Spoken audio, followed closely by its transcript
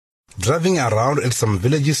Driving around at some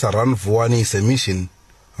villages around Vuwani is a mission.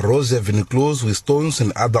 Roads have been closed with stones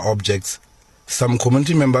and other objects. Some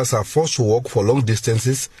community members are forced to walk for long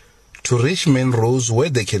distances to reach main roads where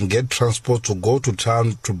they can get transport to go to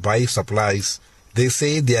town to buy supplies. They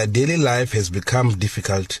say their daily life has become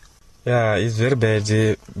difficult. Yeah, it's very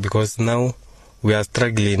bad because now we are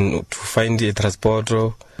struggling to find a transport.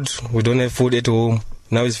 We don't have food at home.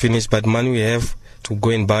 Now it's finished, but money we have to go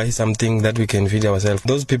and buy something that we can feed ourselves.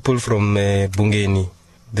 Those people from Bungeni,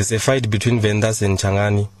 there's a fight between vendors and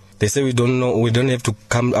Changani. They say we don't have to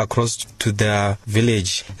come across to their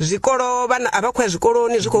village.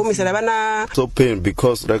 So pain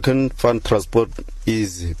because they can't find transport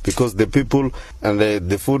easy because the people and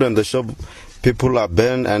the food and the shop people are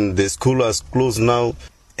banned and the school is closed now.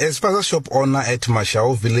 Espaza shop owner at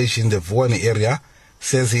Mashao village in the Vuwani area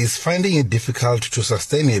says he is finding it difficult to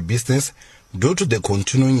sustain a business due to the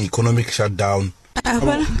continuing economic shutdown. I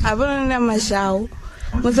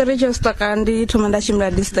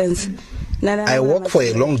walk for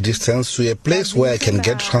a long distance to a place where I can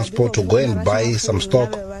get transport to go and buy some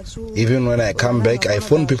stock. Even when I come back, I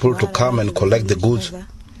phone people to come and collect the goods.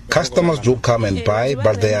 Customers do come and buy,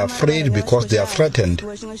 but they are afraid because they are threatened.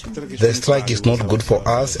 The strike is not good for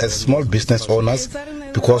us as small business owners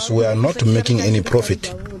because we are not making any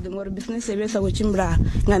profit.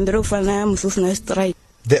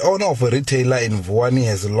 The owner of a retailer in Vuwani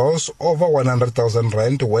has lost over 100,000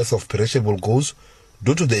 rand worth of perishable goods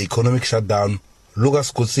due to the economic shutdown.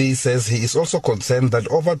 Lucas Kutsi says he is also concerned that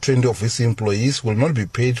over 20 of his employees will not be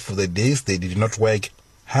paid for the days they did not work.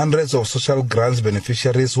 Hundreds of social grants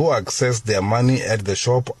beneficiaries who access their money at the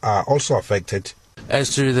shop are also affected.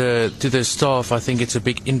 As to the staff, I think it's a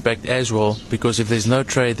big impact as well, because if there's no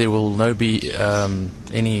trade, there will no be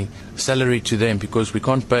any salary to them, because we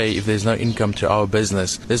can't pay if there's no income to our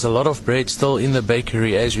business. There's a lot of bread still in the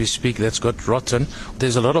bakery as we speak that's got rotten.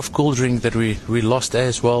 There's a lot of cool drink that we lost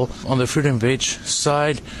as well. On the fruit and veg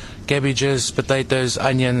side, cabbages, potatoes,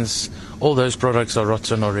 onions, all those products are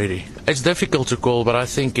rotten already. It's difficult to call, but I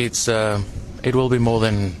think it will be more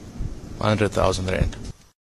than 100,000 rand.